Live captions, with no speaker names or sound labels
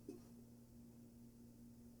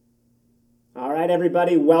right,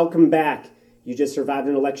 everybody, welcome back. You just survived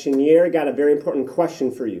an election year. Got a very important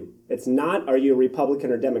question for you. It's not, are you a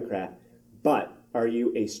Republican or Democrat, but are you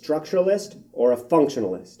a structuralist or a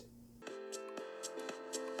functionalist?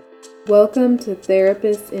 Welcome to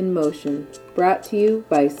Therapists in Motion, brought to you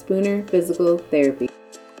by Spooner Physical Therapy.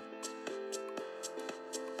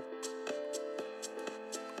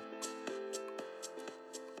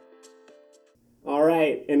 All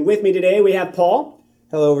right, and with me today we have Paul.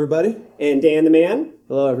 Hello, everybody. And Dan the man.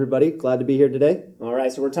 Hello, everybody. Glad to be here today. All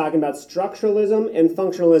right, so we're talking about structuralism and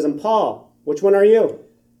functionalism. Paul, which one are you?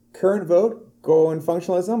 Current vote, go in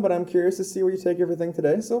functionalism, but I'm curious to see where you take everything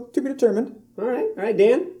today, so to be determined. All right,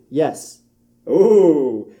 Dan? Yes.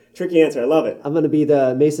 Ooh, tricky answer. I love it. I'm going to be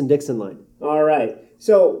the Mason-Dixon line. All right.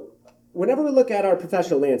 So whenever we look at our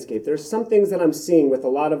professional landscape, there's some things that I'm seeing with a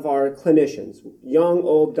lot of our clinicians. Young,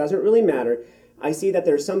 old, doesn't really matter. I see that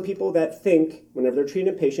there's some people that think, whenever they're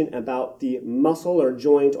treating a patient, about the muscle or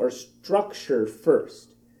joint or structure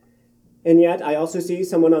first. And yet, I also see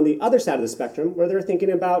someone on the other side of the spectrum where they're thinking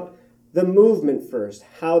about the movement first,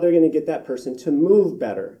 how they're going to get that person to move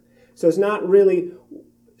better. So it's not really...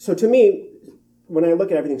 So to me, when I look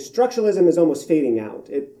at everything, structuralism is almost fading out.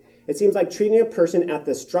 It seems like treating a person at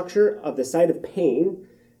the structure of the site of pain,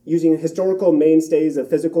 using historical mainstays of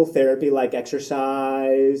physical therapy like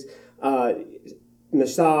exercise,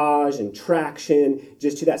 massage and traction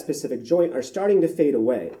just to that specific joint are starting to fade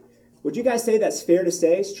away. Would you guys say that's fair to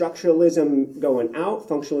say? Structuralism going out,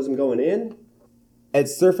 functionalism going in? At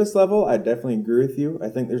surface level, I definitely agree with you. I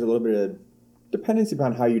think there's a little bit of dependency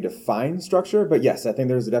upon how you define structure, but yes, I think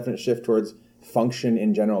there's a definite shift towards function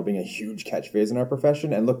in general being a huge catchphrase in our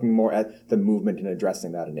profession and looking more at the movement and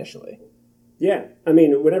addressing that initially. Yeah, I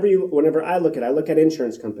mean, whenever I look at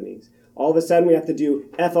insurance companies, all of a sudden we have to do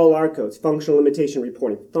FLR codes, functional limitation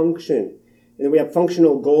reporting, function. And then we have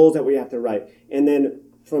functional goals that we have to write. And then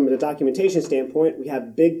from the documentation standpoint, we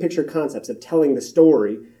have big picture concepts of telling the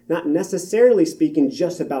story, not necessarily speaking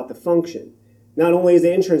just about the function. Not only is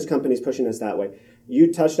the insurance companies pushing us that way,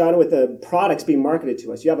 you touched on it with the products being marketed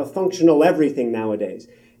to us. You have a functional everything nowadays.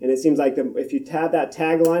 And it seems like if you have that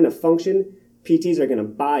tagline of function, PTs are going to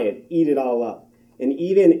buy it, eat it all up. And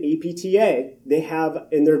even APTA, they have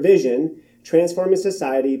in their vision, transforming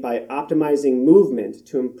society by optimizing movement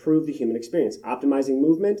to improve the human experience. Optimizing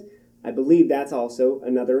movement, I believe that's also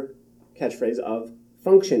another catchphrase of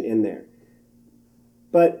function in there.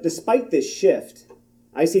 But despite this shift,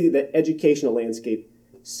 I see the educational landscape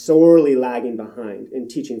sorely lagging behind in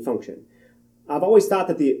teaching function. I've always thought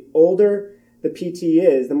that the older the PT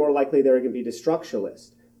is, the more likely they're going to be the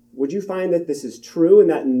structuralist. Would you find that this is true and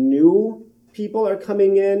that new people are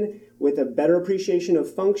coming in with a better appreciation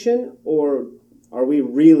of function, or are we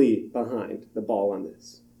really behind the ball on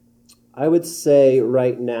this? I would say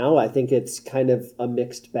right now, I think it's kind of a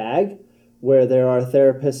mixed bag where there are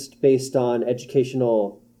therapists based on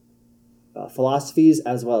educational philosophies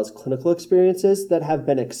as well as clinical experiences that have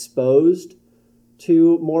been exposed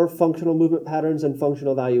to more functional movement patterns and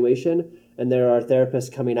functional evaluation. And there are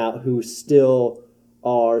therapists coming out who still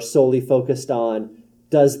are solely focused on,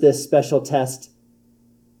 does this special test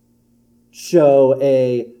show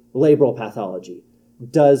a labral pathology?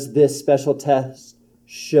 Does this special test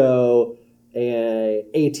show a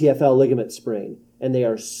ATFL ligament sprain? And they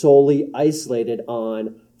are solely isolated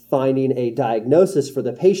on finding a diagnosis for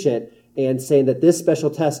the patient and saying that this special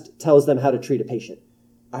test tells them how to treat a patient.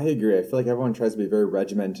 I agree. I feel like everyone tries to be very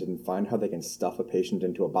regimented and find how they can stuff a patient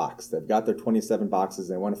into a box. They've got their 27 boxes.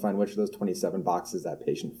 They want to find which of those 27 boxes that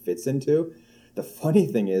patient fits into. The funny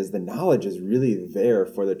thing is the knowledge is really there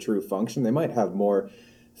for the true function. They might have more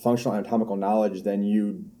functional anatomical knowledge than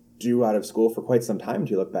you do out of school for quite some time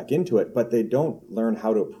until you look back into it, but they don't learn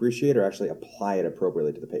how to appreciate or actually apply it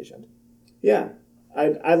appropriately to the patient. Yeah,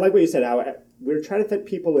 I like what you said, how we're trying to fit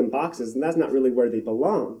people in boxes, and that's not really where they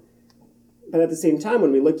belong. But at the same time,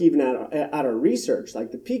 when we look even at our research,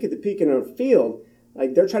 like the peak in our field,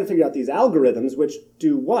 like they're trying to figure out these algorithms which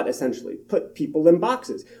do what, essentially? Put people in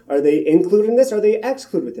boxes. Are they included in this? Are they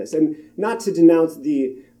excluded with this? And not to denounce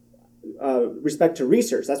the respect to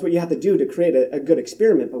research. That's what you have to do to create a good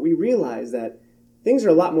experiment. But we realize that things are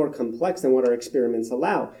a lot more complex than what our experiments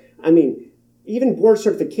allow. I mean, even board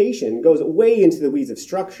certification goes way into the weeds of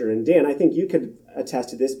structure. And Dan, I think you could attest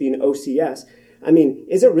to this being OCS. I mean,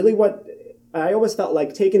 is it really what... I always felt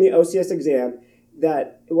like taking the OCS exam,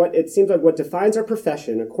 that what it seems like what defines our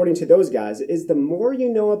profession, according to those guys, is the more you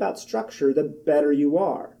know about structure, the better you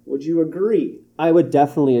are. Would you agree? I would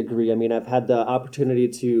definitely agree. I mean, I've had the opportunity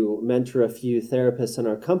to mentor a few therapists in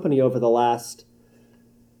our company over the last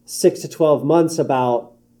 6 to 12 months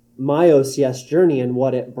about my OCS journey and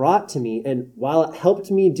what it brought to me. And while it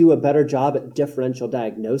helped me do a better job at differential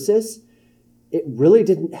diagnosis, it really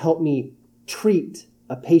didn't help me treat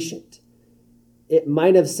a patient. It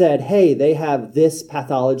might have said, hey, they have this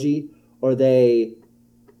pathology, or they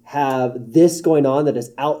have this going on that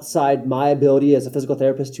is outside my ability as a physical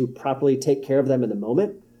therapist to properly take care of them in the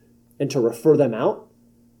moment and to refer them out.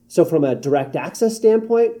 So from a direct access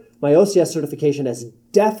standpoint, my OCS certification has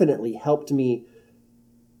definitely helped me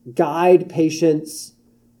guide patients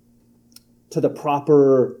to the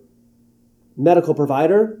proper medical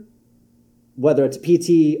provider, whether it's a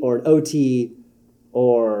PT or an OT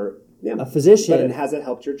or a physician. But has it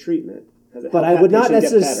helped your treatment? But I would not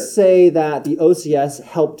necessarily say that the OCS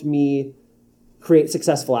helped me create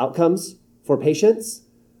successful outcomes for patients.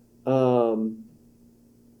 But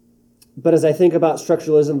as I think about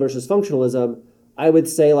structuralism versus functionalism, I would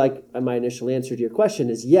say, like my initial answer to your question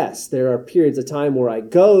is yes, there are periods of time where I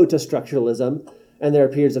go to structuralism, and there are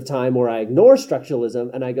periods of time where I ignore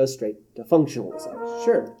structuralism and I go straight to functionalism.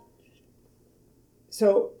 Sure.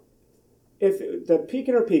 So if the peak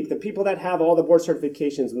and peak, the people that have all the board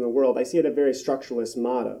certifications in the world, I see it a very structuralist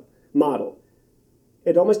model.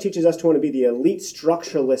 It almost teaches us to want to be the elite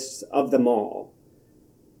structuralists of them all.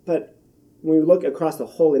 But when we look across the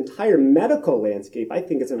whole entire medical landscape, I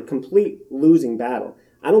think it's a complete losing battle.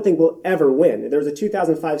 I don't think we'll ever win. There was a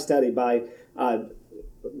 2005 study by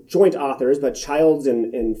joint authors, but Childs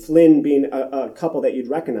and Flynn being a couple that you'd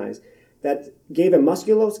recognize, that gave a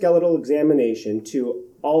musculoskeletal examination to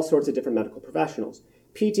all sorts of different medical professionals.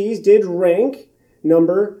 PTs did rank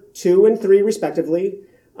number 2 and 3 respectively.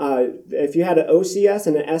 If you had an OCS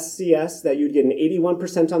and an SCS, that you'd get an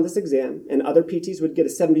 81% on this exam, and other PTs would get a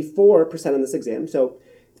 74% on this exam. So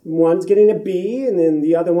one's getting a B, and then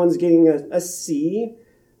the other one's getting a C.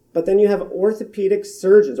 But then you have orthopedic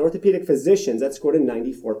surgeons, orthopedic physicians that scored a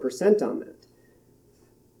 94% on that.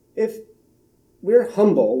 If we're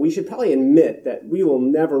humble, we should probably admit that we will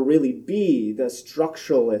never really be the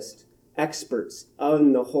structuralist experts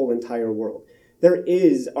on the whole entire world. There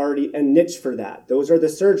is already a niche for that. Those are the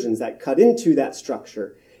surgeons that cut into that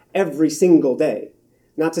structure every single day.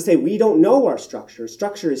 Not to say we don't know our structure.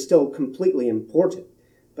 Structure is still completely important.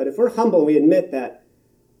 But if we're humble, we admit that,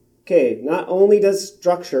 okay, not only does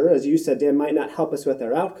structure, as you said, Dan, might not help us with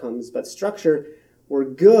our outcomes, but structure, we're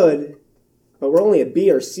good, but we're only a B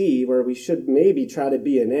or C, where we should maybe try to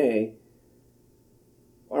be an A.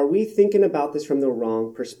 Are we thinking about this from the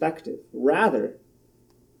wrong perspective? Rather,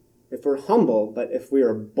 if we're humble, but if we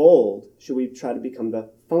are bold, should we try to become the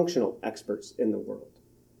functional experts in the world?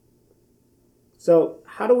 So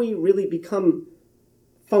how do we really become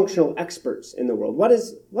functional experts in the world? What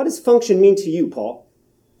does function mean to you, Paul?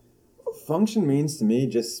 Function means to me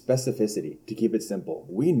just specificity, to keep it simple.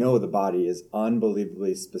 We know the body is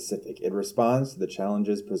unbelievably specific. It responds to the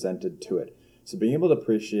challenges presented to it. So being able to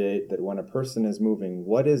appreciate that when a person is moving,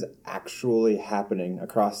 what is actually happening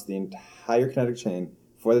across the entire kinetic chain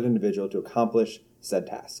for that individual to accomplish said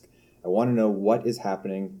task. I want to know what is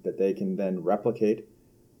happening that they can then replicate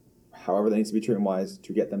however that needs to be treatment-wise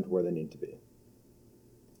to get them to where they need to be.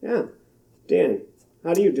 Yeah. Dan,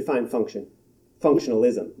 how do you define function?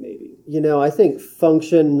 Functionalism, maybe. You know, I think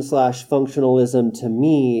function/functionalism to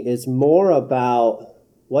me is more about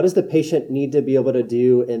what does the patient need to be able to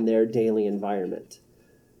do in their daily environment.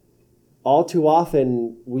 All too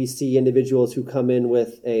often, we see individuals who come in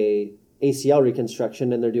with a ACL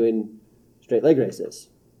reconstruction and they're doing straight leg raises,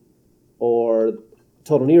 or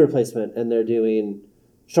total knee replacement and they're doing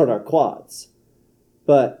short arc quads.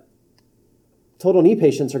 But total knee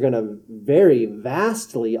patients are going to vary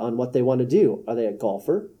vastly on what they want to do. Are they a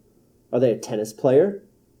golfer? Are they a tennis player?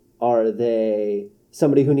 Are they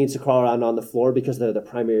somebody who needs to crawl around on the floor because they're the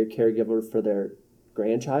primary caregiver for their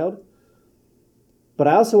grandchild? But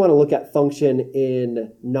I also want to look at function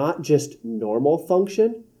in not just normal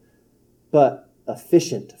function, but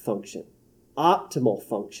efficient function, optimal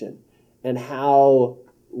function, and how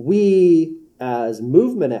we as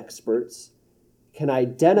movement experts can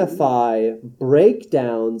identify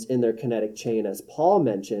breakdowns in their kinetic chain, as Paul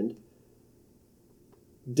mentioned,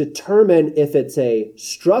 determine if it's a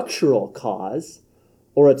structural cause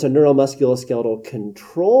or it's a neuromusculoskeletal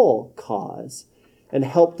control cause, and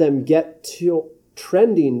help them get to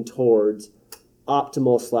trending towards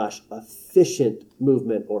optimal/efficient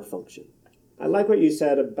movement or function. I like what you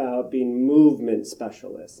said about being movement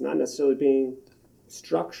specialists, not necessarily being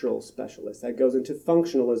structural specialists. That goes into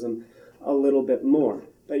functionalism a little bit more.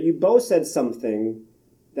 But you both said something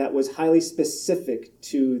that was highly specific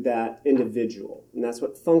to that individual. And that's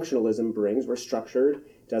what functionalism brings. We're structured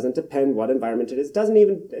Doesn't depend what environment it is. It doesn't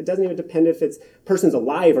even depend if it's person's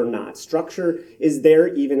alive or not. Structure is there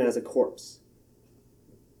even as a corpse.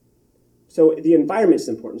 So the environment is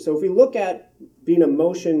important. So if we look at being a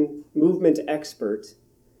movement expert,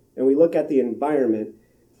 and we look at the environment,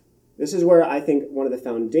 this is where I think one of the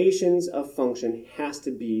foundations of function has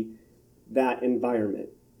to be that environment.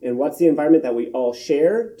 And what's the environment that we all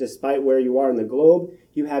share, despite where you are in the globe?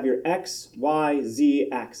 You have your X, Y, Z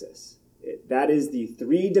axis. That is the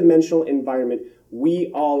three-dimensional environment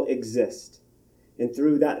we all exist. And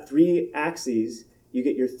through that three axes, you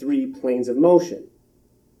get your three planes of motion: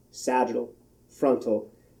 sagittal,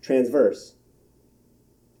 frontal, transverse.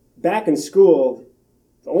 Back in school,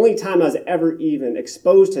 the only time I was ever even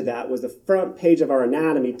exposed to that was the front page of our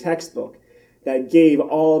anatomy textbook that gave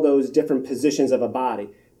all those different positions of a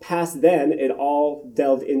body. Past then, it all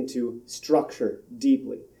delved into structure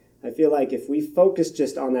deeply. I feel like if we focus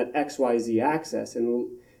just on that XYZ axis and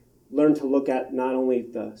learn to look at not only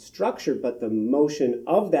the structure, but the motion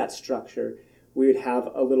of that structure, we would have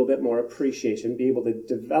a little bit more appreciation, be able to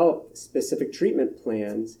develop specific treatment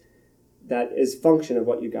plans that is function of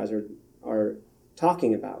what you guys are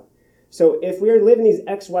talking about. So if we are living these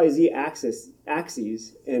XYZ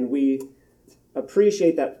axes and we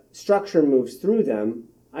appreciate that structure moves through them,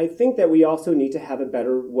 I think that we also need to have a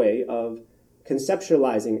better way of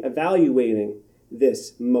conceptualizing, evaluating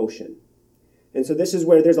this motion. And so this is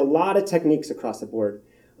where there's a lot of techniques across the board,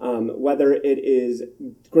 whether it is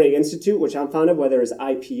Gray Institute, which I'm fond of, whether it's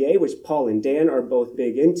IPA, which Paul and Dan are both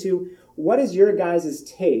big into. What is your guys'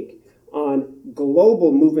 take on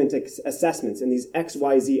global movement assessments in these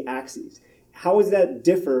XYZ axes? How does that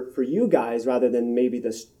differ for you guys rather than maybe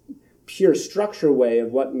the pure structure way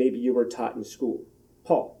of what maybe you were taught in school?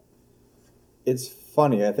 Paul? It's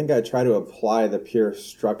funny. I think I try to apply the pure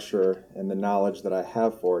structure and the knowledge that I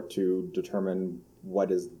have for it to determine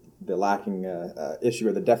what is the lacking issue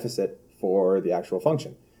or the deficit for the actual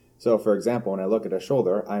function. So, for example, when I look at a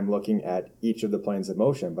shoulder, I'm looking at each of the planes of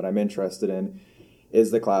motion, but I'm interested in,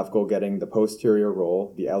 is the clavicle getting the posterior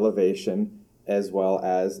roll, the elevation, as well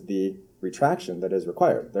as the retraction that is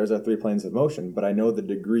required? There's our three planes of motion, but I know the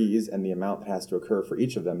degrees and the amount that has to occur for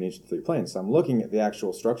each of them in each of the three planes. So I'm looking at the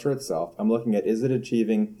actual structure itself. I'm looking at, is it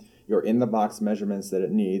achieving your in-the-box measurements that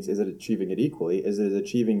it needs? Is it achieving it equally? Is it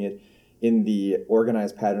achieving it in the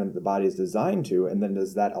organized pattern that the body is designed to? And then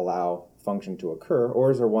does that allow function to occur?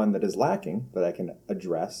 Or is there one that is lacking that I can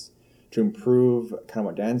address to improve, kind of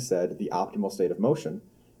what Dan said, the optimal state of motion,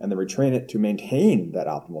 and then retrain it to maintain that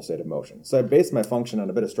optimal state of motion? So I base my function on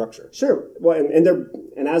a bit of structure. Sure. Well,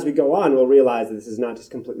 and as we go on, we'll realize that this is not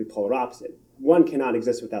just completely polar opposite. One cannot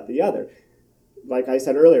exist without the other. Like I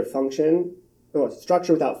said earlier,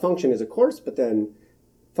 structure without function is a corpse, but then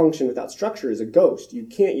function without structure is a ghost. You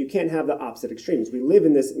can't have the opposite extremes. We live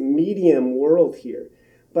in this medium world here.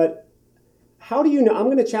 But how do you know? I'm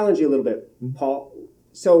going to challenge you a little bit, Paul.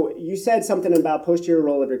 So you said something about posterior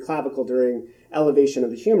roll of your clavicle during elevation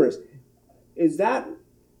of the humerus. Is that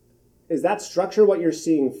structure what you're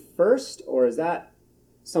seeing first, or is that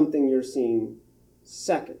something you're seeing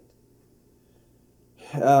second?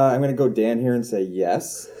 I'm going to go Dan here and say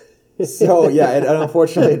yes. So yeah,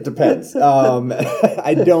 unfortunately it depends.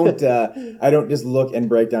 I don't just look and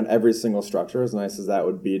break down every single structure, as nice as that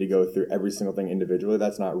would be to go through every single thing individually.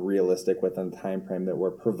 That's not realistic within the time frame that we're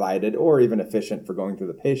provided or even efficient for going through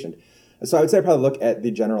the patient. So I would say I probably look at the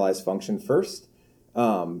generalized function first.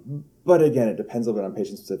 But again, it depends a little bit on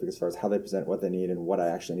patient specific as far as how they present, what they need, and what I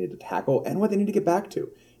actually need to tackle, and what they need to get back to. You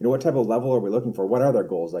know, what type of level are we looking for? What are their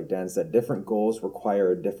goals? Like Dan said, different goals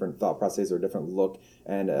require a different thought process or a different look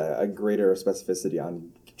and a greater specificity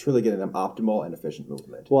on truly getting them optimal and efficient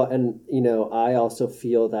movement. Well, and, I also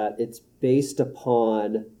feel that it's based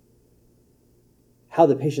upon how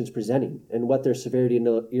the patient's presenting and what their severity and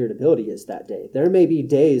irritability is that day. There may be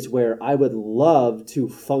days where I would love to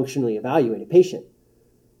functionally evaluate a patient,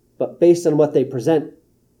 but based on what they present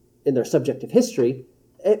in their subjective history,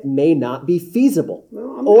 it may not be feasible.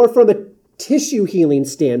 Or from a tissue healing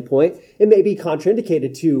standpoint, it may be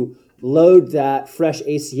contraindicated to load that fresh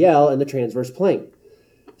ACL in the transverse plane.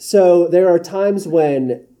 So there are times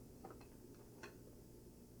when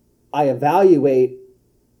I evaluate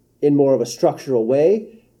in more of a structural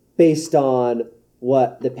way based on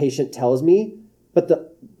what the patient tells me, but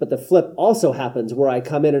the flip also happens where I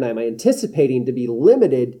come in and I'm anticipating to be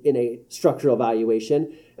limited in a structural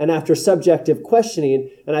evaluation, and after subjective questioning,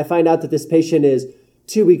 and I find out that this patient is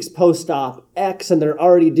 2 weeks post-op X and they're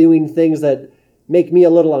already doing things that make me a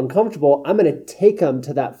little uncomfortable, I'm going to take them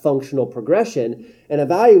to that functional progression and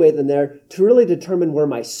evaluate them there to really determine where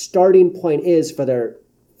my starting point is for their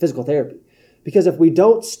physical therapy. Because if we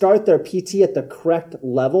don't start their PT at the correct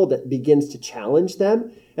level that begins to challenge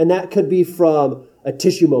them, and that could be from a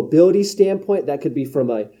tissue mobility standpoint, that could be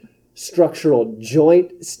from a structural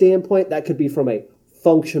joint standpoint, that could be from a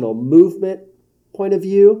functional movement point of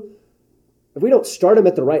view. If we don't start them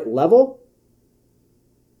at the right level,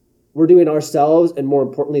 we're doing ourselves, and more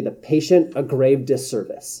importantly, the patient, a grave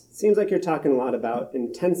disservice. Seems like you're talking a lot about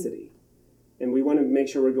intensity. And we want to make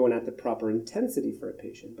sure we're going at the proper intensity for a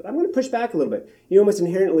patient. But I'm going to push back a little bit. You almost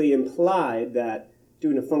inherently implied that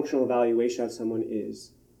doing a functional evaluation on someone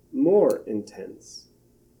is more intense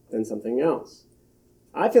than something else.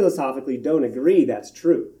 I philosophically don't agree that's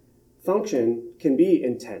true. Function can be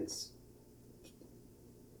intense.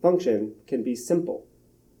 Function can be simple.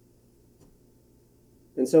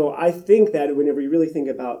 And so I think that whenever you really think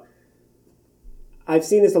about, I've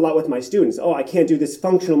seen this a lot with my students. Oh, I can't do this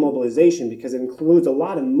functional mobilization because it includes a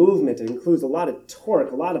lot of movement. It includes a lot of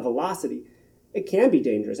torque, a lot of velocity. It can be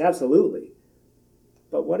dangerous, absolutely.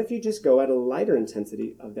 But what if you just go at a lighter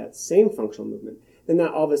intensity of that same functional movement? Then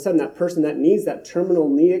that all of a sudden, that person that needs that terminal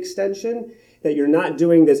knee extension, that you're not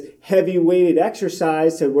doing this heavy weighted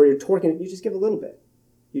exercise to where you're torquing, you just give a little bit.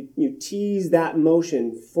 You tease that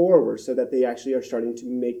motion forward so that they actually are starting to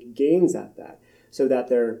make gains at that, so that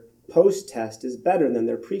their post-test is better than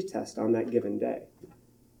their pre-test on that given day.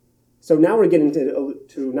 So now we're getting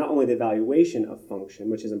to not only the evaluation of function,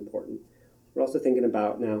 which is important, we're also thinking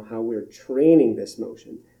about now how we're training this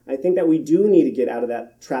motion. I think that we do need to get out of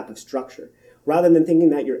that trap of structure. Rather than thinking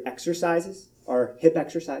that your exercises are hip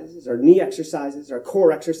exercises, or knee exercises, or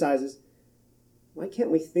core exercises, why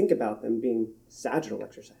can't we think about them being sagittal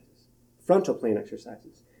exercises, frontal plane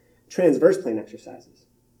exercises, transverse plane exercises?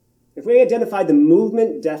 If we identify the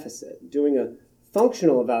movement deficit doing a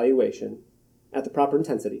functional evaluation at the proper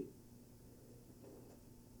intensity,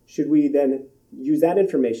 should we then use that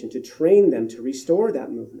information to train them to restore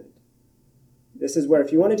that movement? This is where,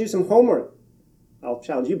 if you want to do some homework, I'll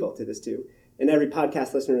challenge you both to this too, and every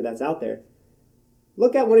podcast listener that's out there,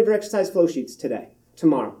 look at one of your exercise flow sheets today,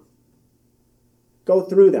 tomorrow. Go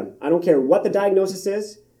through them. I don't care what the diagnosis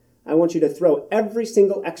is. I want you to throw every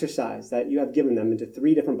single exercise that you have given them into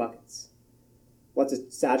 3 different buckets. What's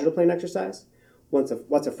a sagittal plane exercise? What's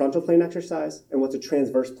a frontal plane exercise? And what's a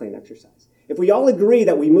transverse plane exercise? If we all agree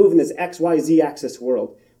that we move in this XYZ axis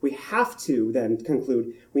world, we have to then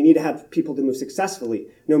conclude we need to have people to move successfully,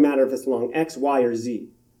 no matter if it's along X, Y, or Z.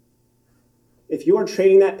 If you are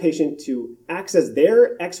training that patient to access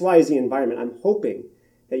their XYZ environment, I'm hoping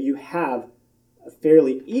that you have a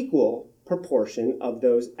fairly equal proportion of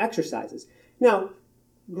those exercises. Now,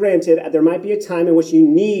 granted, there might be a time in which you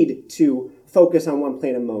need to focus on one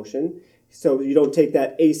plane of motion, so you don't take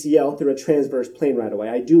that ACL through a transverse plane right away.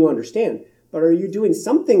 I do understand. But are you doing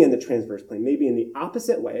something in the transverse plane, maybe in the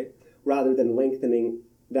opposite way, rather than lengthening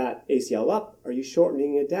that ACL up? Are you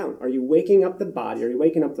shortening it down? Are you waking up the body? Are you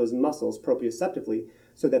waking up those muscles proprioceptively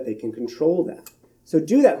so that they can control that? So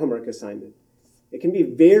do that homework assignment. It can be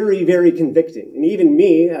very, very convicting. And even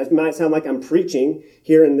me, it might sound like I'm preaching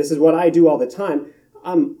here, and this is what I do all the time.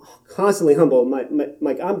 I'm constantly humble.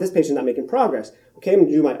 I'm this patient's not making progress. Okay, I'm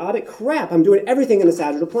going to do my audit. Crap, I'm doing everything in the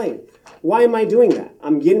sagittal plane. Why am I doing that?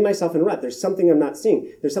 I'm getting myself in a rut. There's something I'm not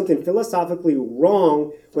seeing. There's something philosophically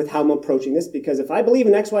wrong with how I'm approaching this, because if I believe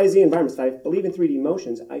in XYZ environments, if I believe in 3D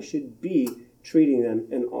motions, I should be treating them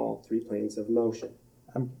in all 3 planes of motion.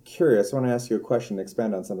 I'm curious. I want to ask you a question,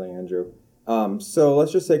 expand on something, Andrew. So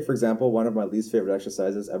let's just take, for example, one of my least favorite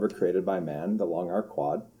exercises ever created by man, the long arc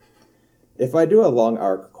quad. If I do a long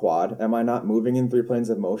arc quad, am I not moving in 3 planes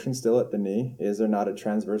of motion still at the knee? Is there not a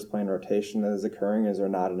transverse plane rotation that is occurring? Is there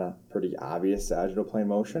not a pretty obvious sagittal plane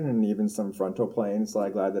motion and even some frontal plane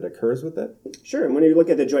slide glide that occurs with it? Sure, and when you look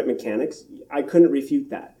at the joint mechanics, I couldn't refute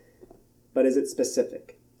that. But is it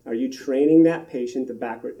specific? Are you training that patient to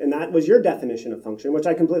backward? And that was your definition of function, which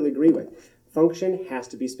I completely agree with. Function has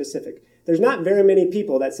to be specific. There's not very many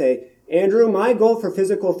people that say, Andrew, my goal for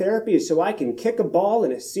physical therapy is so I can kick a ball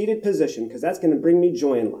in a seated position because that's going to bring me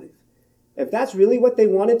joy in life. If that's really what they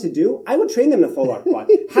wanted to do, I would train them to full arc quad.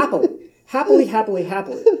 Happily.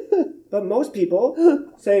 But most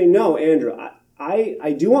people say, no, Andrew,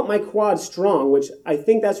 I do want my quad strong, which I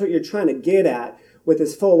think that's what you're trying to get at with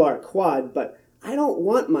this full arc quad, but I don't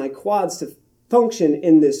want my quads to function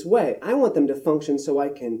in this way. I want them to function so I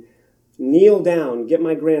can kneel down, get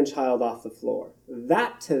my grandchild off the floor.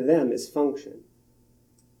 That to them is function.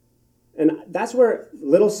 And that's where,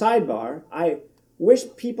 little sidebar, I wish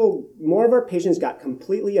more of our patients got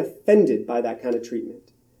completely offended by that kind of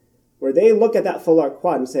treatment. Where they look at that full arc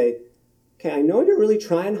quad and say, okay, I know you're really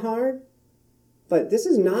trying hard, but this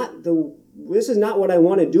is not what I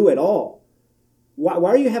want to do at all.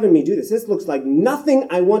 Why are you having me do this? This looks like nothing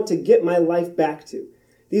I want to get my life back to.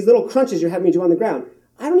 These little crunches you're having me do on the ground,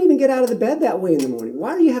 I don't even get out of the bed that way in the morning.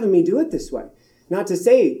 Why are you having me do it this way? Not to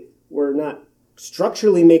say we're not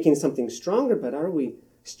structurally making something stronger, but are we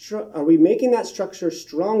making that structure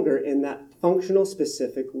stronger in that functional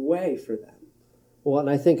specific way for them? Well,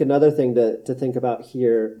 and I think another thing to think about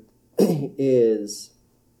here is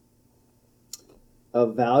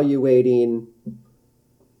evaluating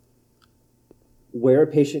where a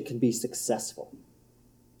patient can be successful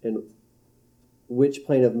and which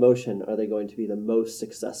plane of motion are they going to be the most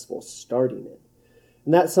successful starting in.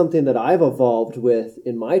 And that's something that I've evolved with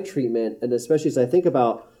in my treatment, and especially as I think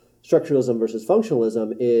about structuralism versus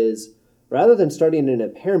functionalism, is rather than starting an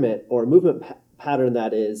impairment or a movement pattern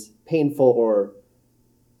that is painful or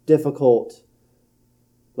difficult,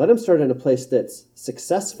 let them start in a place that's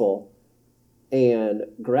successful and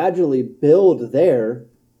gradually build there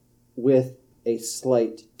with a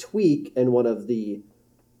slight tweak in one of the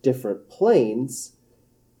different planes.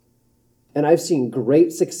 And I've seen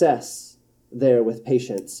great success there with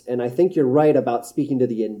patients. And I think you're right about speaking to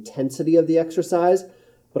the intensity of the exercise,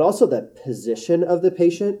 but also the position of the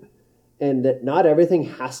patient, and that not everything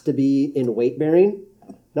has to be in weight bearing.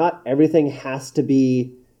 Not everything has to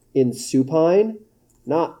be in supine.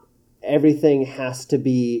 Not everything has to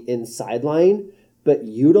be in sideline, but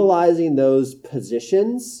utilizing those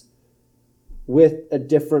positions with a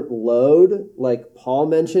different load, like Paul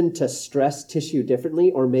mentioned, to stress tissue differently,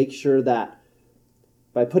 or make sure that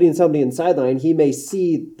by putting somebody in sideline, he may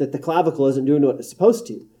see that the clavicle isn't doing what it's supposed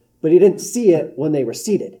to, but he didn't see it when they were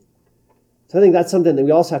seated. So I think that's something that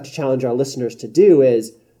we also have to challenge our listeners to do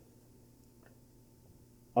is,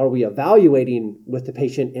 are we evaluating with the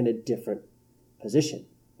patient in a different position?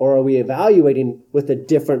 Or are we evaluating with a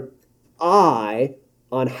different eye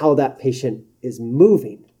on how that patient is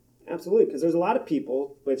moving? Absolutely, because there's a lot of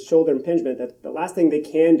people with shoulder impingement that the last thing they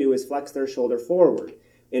can do is flex their shoulder forward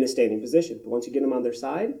in a standing position. But once you get them on their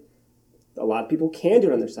side, a lot of people can do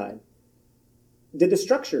it on their side. Did the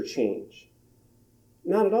structure change?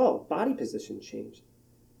 Not at all. Body position changed.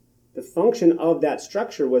 The function of that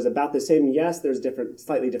structure was about the same. Yes, there's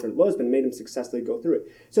slightly different loads, but it made them successfully go through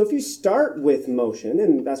it. So if you start with motion,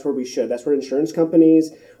 and that's where we should, that's where insurance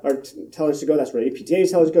companies are telling us to go, that's where APTA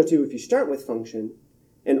is telling us to go to. If you start with function,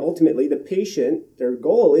 and ultimately the patient, their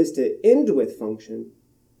goal is to end with function,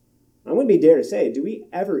 I wouldn't be dare to say, do we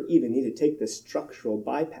ever even need to take this structural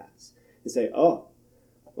bypass and say, oh,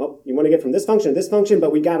 well, you want to get from this function to this function,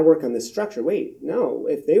 but we got to work on this structure. Wait, no.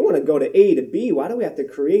 If they want to go to A to B, why do we have to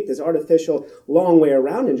create this artificial long way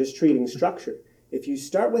around and just treating structure? If you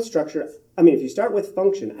start with if you start with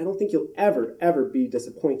function, I don't think you'll ever be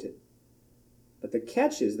disappointed. But the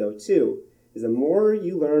catch is, though, too, is the more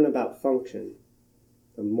you learn about function,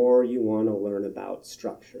 the more you want to learn about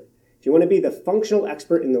structure. If you want to be the functional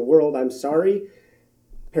expert in the world, I'm sorry,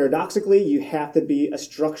 paradoxically, you have to be a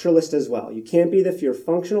structuralist as well. You can't be the pure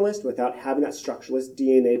functionalist without having that structuralist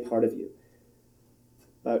DNA part of you.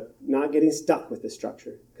 But not getting stuck with the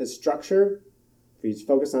structure. Because structure, if you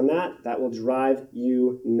focus on that, that will drive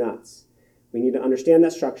you nuts. We need to understand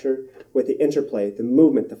that structure with the interplay, the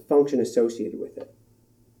movement, the function associated with it.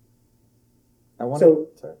 I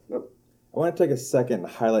want to take a second and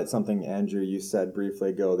highlight something, Andrew, you said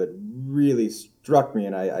briefly ago that really struck me,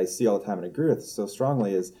 and I see all the time and agree with so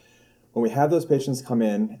strongly, is when we have those patients come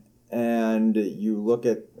in and you look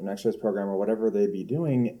at an exercise program or whatever they be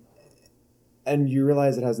doing, and you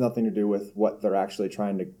realize it has nothing to do with what they're actually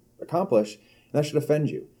trying to accomplish, and that should offend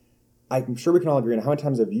you. I'm sure we can all agree on how many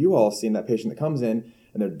times have you all seen that patient that comes in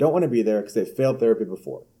and they don't want to be there because they've failed therapy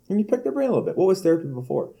before. And you pick their brain a little bit. What was therapy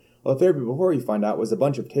before? Well, therapy before, you find out, was a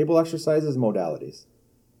bunch of table exercises, modalities.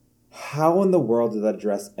 How in the world does that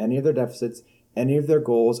address any of their deficits, any of their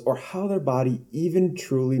goals, or how their body even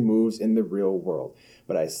truly moves in the real world?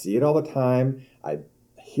 But I see it all the time. I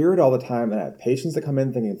hear it all the time, and I have patients that come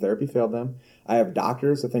in thinking therapy failed them. I have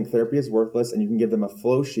doctors that think therapy is worthless, and you can give them a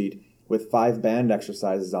flow sheet with 5 band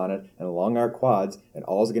exercises on it and long arc quads, and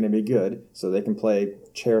all's going to be good, so they can play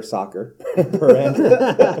chair soccer per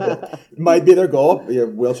Andrew. Might be their goal. You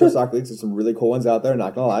have wheelchair soccer leagues. There's some really cool ones out there,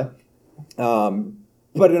 not going to lie.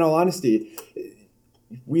 But in all honesty,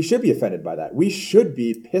 we should be offended by that. We should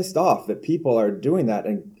be pissed off that people are doing that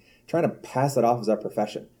and trying to pass it off as our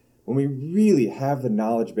profession, when we really have the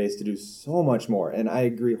knowledge base to do so much more. And I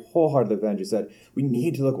agree wholeheartedly with Andrew said, we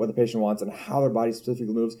need to look at what the patient wants and how their body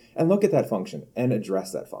specifically moves and look at that function and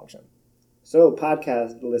address that function. So,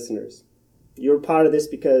 podcast listeners, you're part of this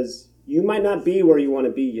because you might not be where you want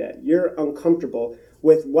to be yet. You're uncomfortable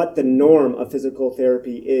with what the norm of physical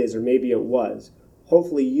therapy is, or maybe it was.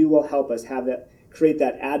 Hopefully you will help us have that create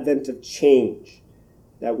that advent of change,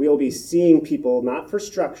 that we'll be seeing people not for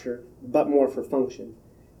structure, but more for function.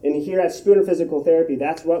 And here at Spooner Physical Therapy,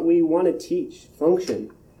 that's what we want to teach,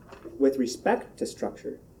 function, with respect to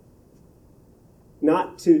structure.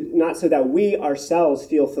 Not so that we ourselves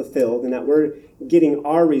feel fulfilled and that we're getting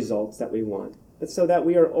our results that we want, but so that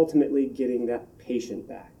we are ultimately getting that patient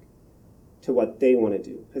back to what they want to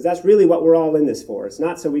do. Because that's really what we're all in this for. It's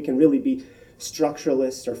not so we can really be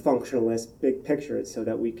structuralists or functionalists, big picture. It's so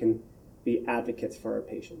that we can be advocates for our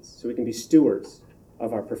patients, so we can be stewards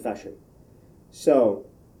of our profession. So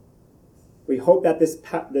we hope that this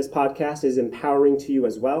podcast is empowering to you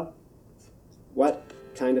as well. What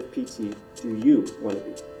kind of PT do you want to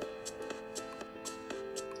be?